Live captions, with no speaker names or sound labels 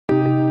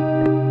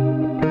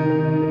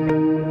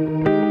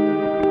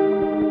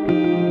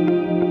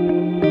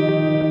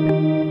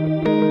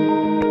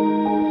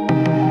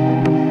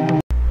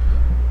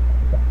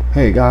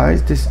Okay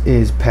guys, this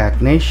is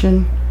Pack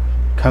Nation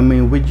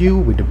coming with you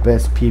with the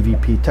best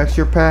PvP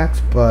texture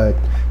packs, but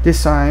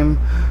this time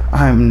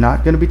I'm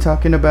not going to be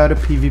talking about a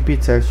PvP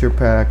texture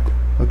pack.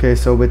 Okay,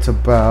 so it's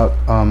about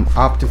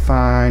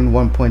Optifine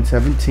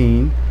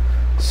 1.17.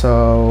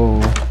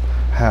 So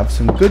have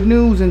some good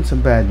news and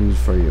some bad news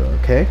for you.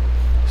 Okay,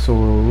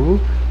 so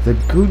the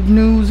good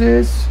news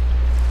is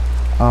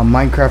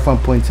Minecraft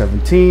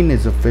 1.17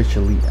 is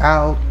officially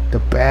out. The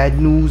bad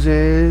news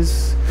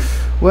is,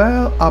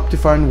 well,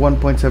 Optifine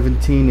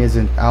 1.17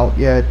 isn't out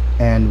yet,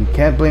 and we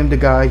can't blame the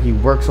guy. He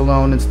works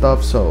alone and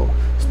stuff, so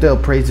still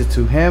praises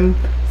to him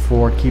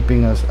for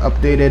keeping us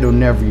updated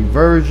on every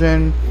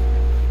version.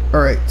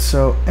 Alright,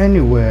 so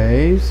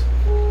anyways,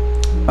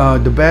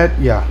 the bad,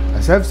 yeah,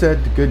 as I've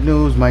said, the good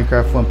news,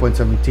 Minecraft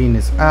 1.17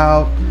 is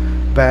out.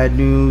 Bad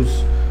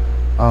news,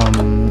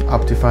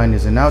 Optifine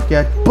isn't out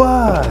yet,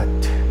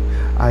 but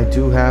I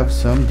do have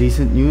some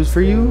decent news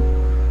for you.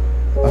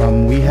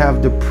 We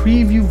have the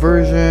preview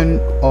version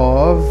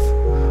of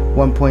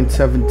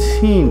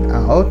 1.17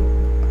 out.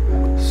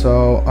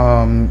 So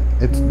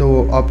it's the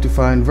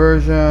Optifine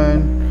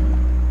version.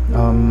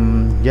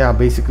 Yeah,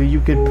 basically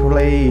you could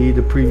play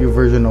the preview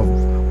version of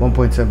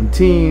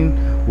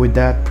 1.17 with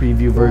that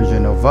preview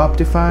version of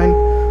Optifine.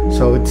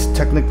 So it's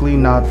technically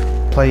not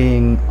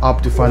playing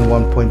Optifine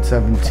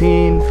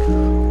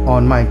 1.17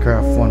 on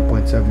Minecraft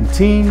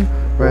 1.17.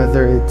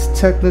 Rather, it's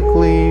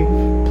technically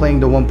playing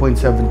the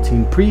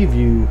 1.17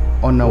 preview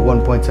on a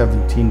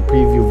 1.17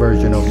 preview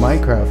version of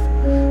Minecraft.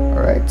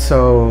 Alright,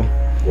 so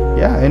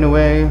yeah,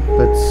 anyway,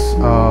 let's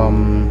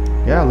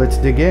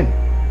dig in.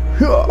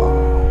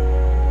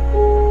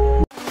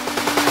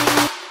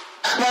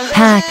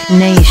 Pack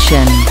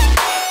Nation.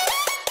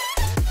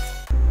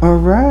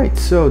 Alright,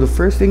 so the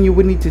first thing you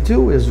would need to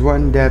do is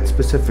run that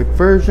specific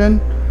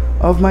version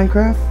of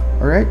Minecraft.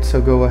 Alright,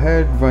 so go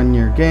ahead, run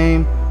your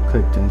game,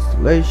 click the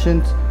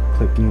installations,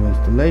 click new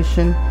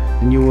installation,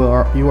 and you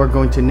are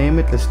going to name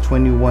it as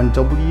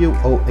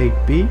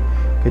 21W08B,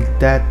 because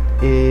that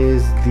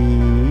is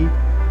the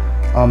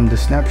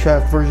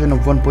snapshot version of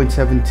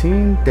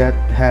 1.17 that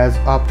has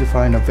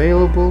Optifine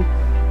available.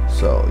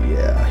 So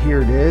yeah,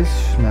 here it is,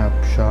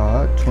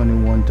 snapshot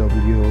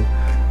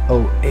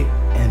 21W08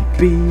 and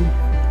B.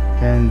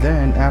 And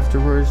then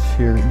afterwards,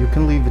 here you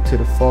can leave it to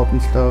default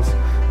and stuff.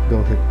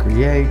 Go hit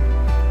create,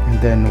 and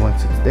then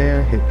once it's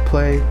there, hit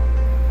play.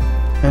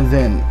 And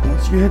then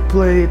once you hit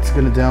play, it's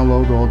gonna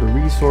download all the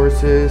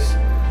resources.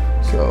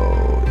 So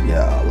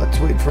yeah, let's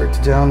wait for it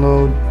to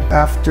download.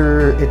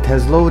 After it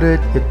has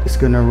loaded, it's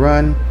gonna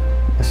run,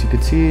 as you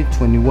can see,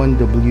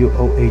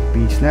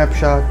 21W08B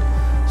snapshot.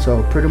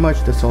 So pretty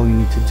much that's all you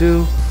need to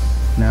do.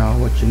 Now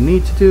what you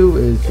need to do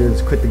is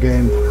just quit the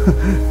game.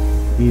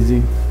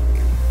 Easy.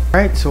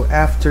 Alright, so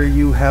after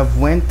you have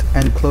went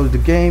and closed the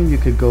game, you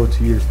could go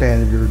to your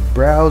standard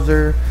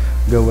browser.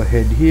 Go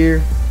ahead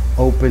here,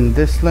 open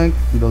this link.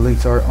 The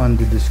links are on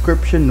the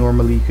description.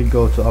 Normally you could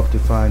go to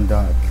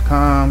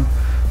optifine.com,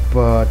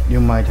 but you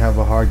might have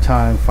a hard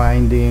time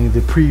finding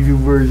the preview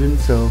version,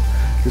 so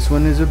this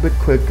one is a bit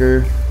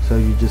quicker. So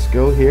you just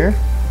go here,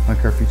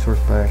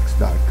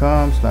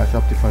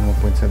 minecraftresourcepacks.com/optifine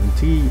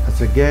 1.17. as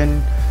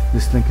again,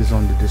 this link is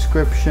on the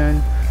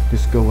description.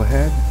 Just go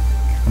ahead.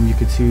 You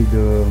can see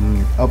the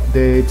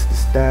updates, the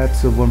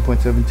stats of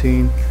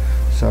 1.17.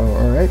 So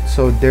alright,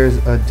 so there's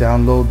a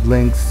download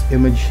links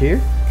image here.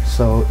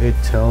 So it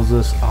tells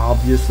us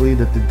obviously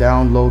that the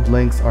download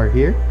links are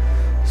here.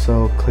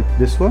 So click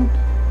this one,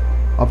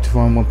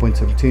 Optifine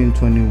 1.17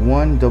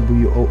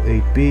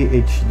 21W08B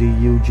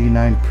HDU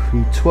G9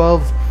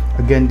 Pre12.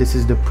 Again, this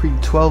is the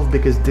Pre12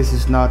 because this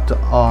is not the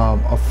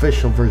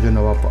official version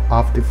of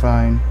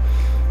Optifine.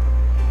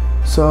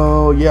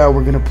 So yeah,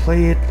 we're gonna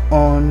play it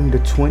on the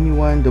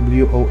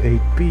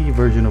 21W08B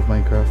version of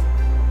Minecraft.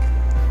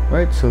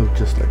 Right, so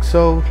just like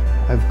so,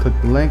 I've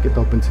clicked the link, it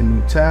opens a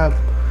new tab,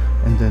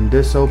 and then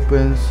this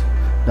opens.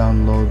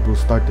 Download will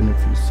start in a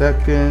few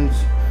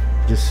seconds.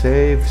 Just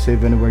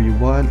save anywhere you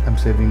want. I'm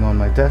saving on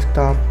my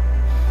desktop.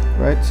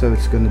 Right, so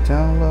it's gonna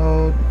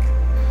download.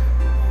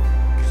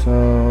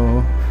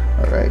 So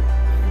alright,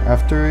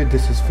 after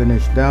this is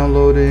finished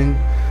downloading,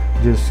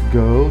 just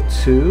go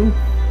to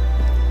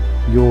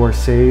your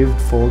saved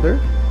folder,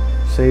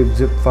 saved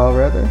zip file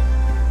rather.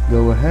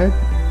 Go ahead,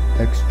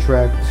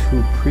 extract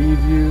to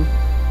preview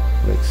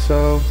like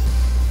so,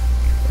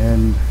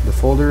 and the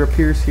folder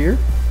appears here.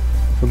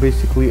 So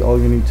basically all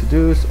you need to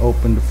do is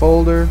open the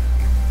folder,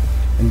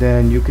 and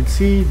then you can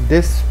see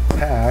this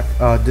pack,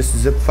 this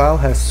zip file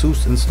has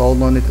SUS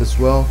installed on it as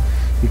well.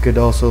 You could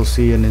also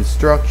see an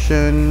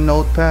instruction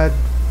notepad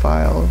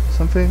file,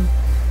 something,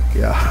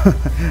 yeah.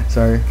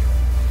 Sorry.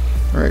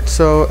 Alright,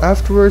 so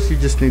afterwards you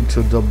just need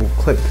to double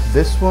click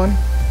this one.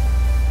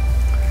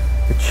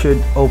 It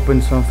should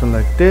open something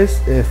like this.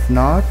 If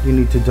not, you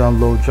need to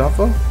download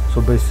Java.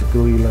 So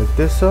basically like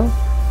this, so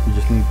you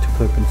just need to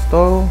click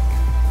install,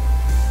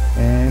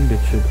 and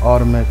it should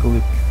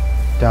automatically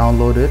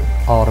download it.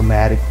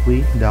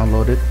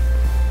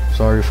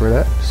 Sorry for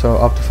that. So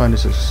Optifine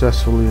is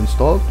successfully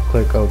installed.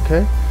 Click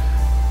OK.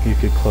 You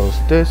could close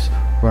this,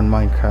 run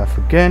Minecraft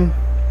again,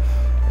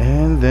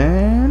 and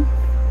then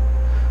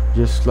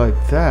just like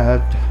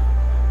that,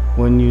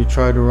 when you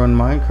try to run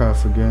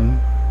Minecraft again,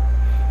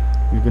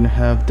 you're gonna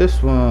have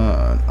this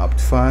one,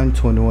 Optifine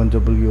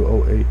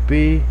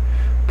 21W08B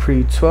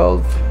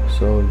Pre12.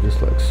 So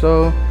just like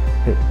so,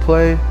 hit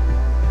play,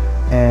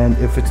 and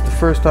if it's the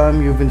first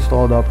time you've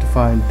installed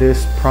Optifine,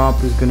 this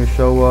prompt is gonna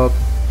show up.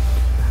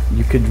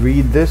 You could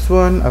read this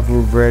one. I've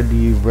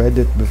already read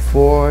it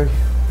before.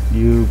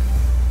 You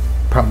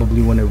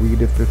probably want to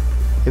read it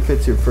if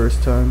it's your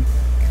first time,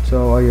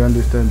 so I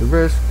understand the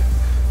risk.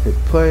 Hit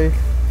play,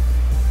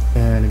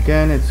 and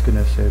again it's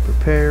gonna say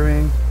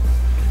preparing,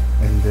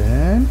 and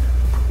then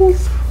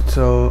poof.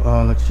 So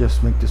let's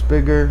just make this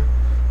bigger.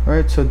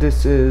 Alright, so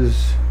this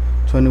is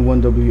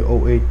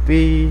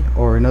 21W08B,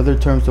 or in other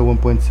terms the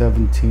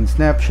 1.17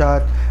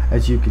 snapshot.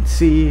 As you can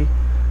see,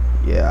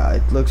 yeah,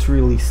 it looks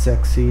really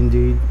sexy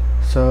indeed.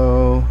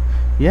 So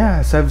yeah,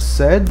 as I've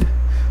said,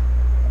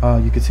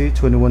 you can see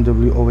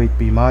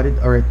 21W08B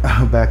modded. Alright,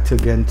 back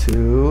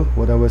to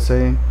what I was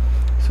saying.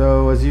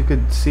 So as you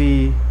could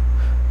see,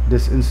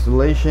 this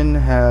installation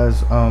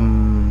has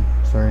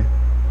sorry,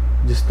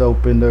 just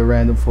open the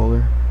random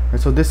folder. Right,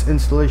 so this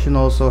installation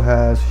also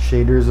has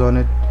shaders on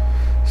it.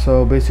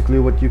 So basically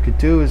what you could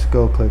do is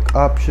go click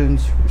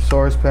options,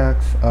 resource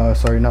packs,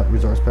 sorry, not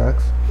resource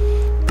packs,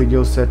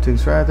 video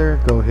settings rather,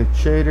 go hit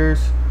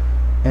shaders,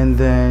 and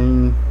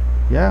then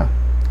yeah,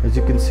 as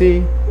you can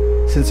see,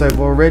 since I've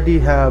already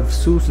have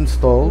SUSE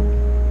installed,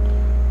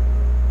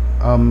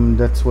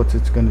 that's what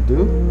it's gonna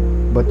do.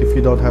 But if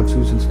you don't have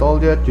SUSE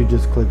installed yet, you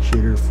just click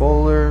shader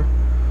folder,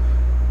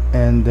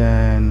 and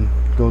then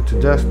go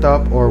to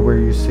desktop or where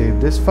you save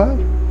this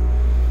file,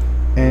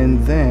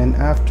 and then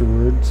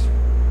afterwards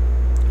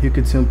you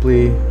could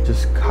simply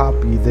just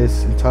copy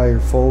this entire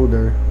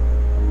folder,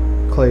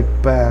 click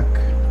back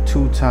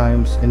 2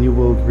 times, and you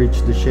will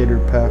reach the shader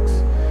packs,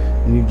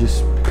 and you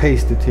just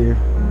paste it here.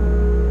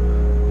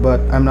 But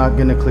I'm not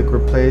gonna click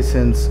replace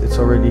since it's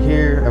already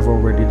here. I've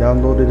already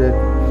downloaded it.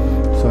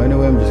 So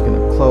anyway, I'm just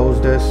gonna close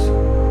this,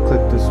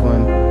 click this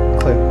one,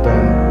 click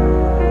done.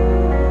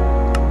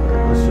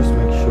 Alright, let's just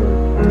make sure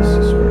this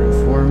is ready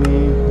for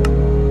me.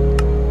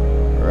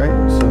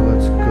 Alright, so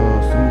let's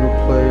go single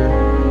player.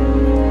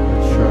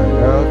 Let's try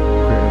it out.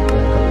 Grab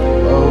back up the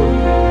load.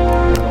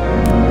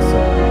 Let's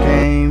set the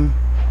game.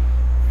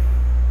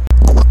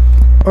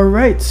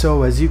 Alright,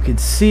 so as you can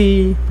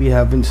see, we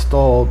have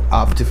installed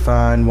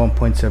Optifine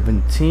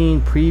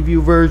 1.17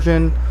 preview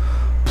version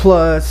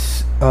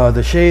plus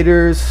the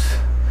shaders.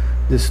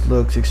 This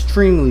looks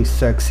extremely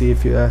sexy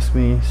if you ask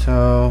me.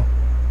 So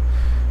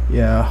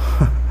yeah,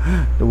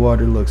 the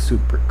water looks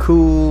super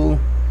cool,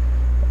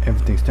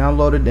 everything's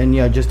downloaded, and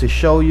yeah, just to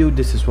show you,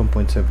 this is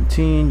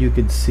 1.17. you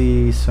could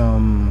see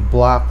some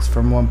blocks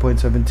from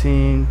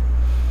 1.17.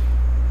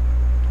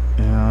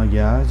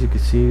 Yeah, as you can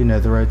see,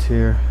 netherite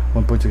here,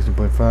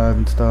 1.16.5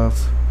 and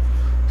stuff.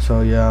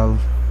 So yeah,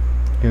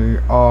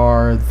 here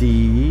are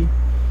the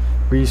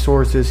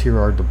resources, here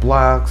are the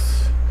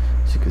blocks.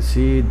 As you can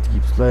see,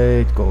 deep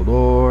slate, gold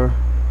ore,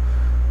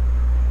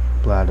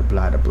 blada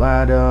blada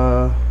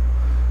blada.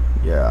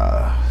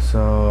 Yeah,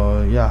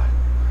 so yeah,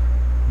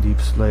 deep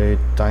slate,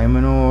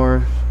 diamond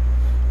ore.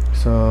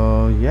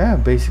 So yeah,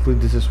 basically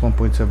this is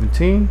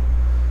 1.17.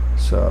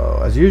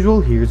 so as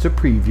usual, here's a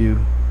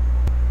preview.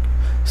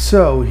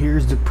 So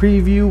here's the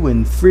preview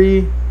in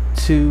 3,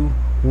 2,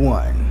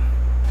 1.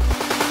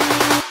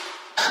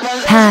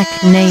 Hack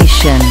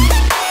Nation.